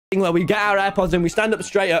where we get our AirPods and we stand up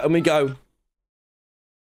straighter and we go.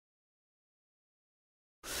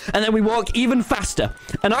 And then we walk even faster.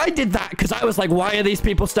 And I did that because I was like, why are these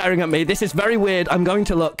people staring at me? This is very weird. I'm going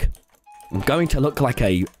to look like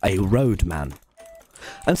a road man.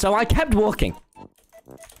 And so I kept walking.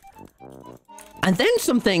 And then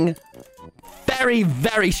something very,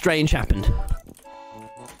 very strange happened.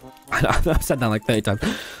 I've said that like 30 times.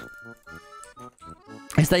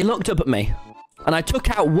 As they looked up at me, and I took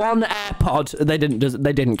out one AirPod. They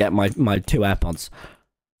didn't get my 2 AirPods.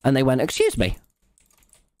 And they went, excuse me.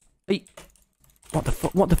 What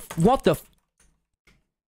the...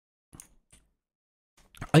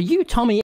 Are you Tommy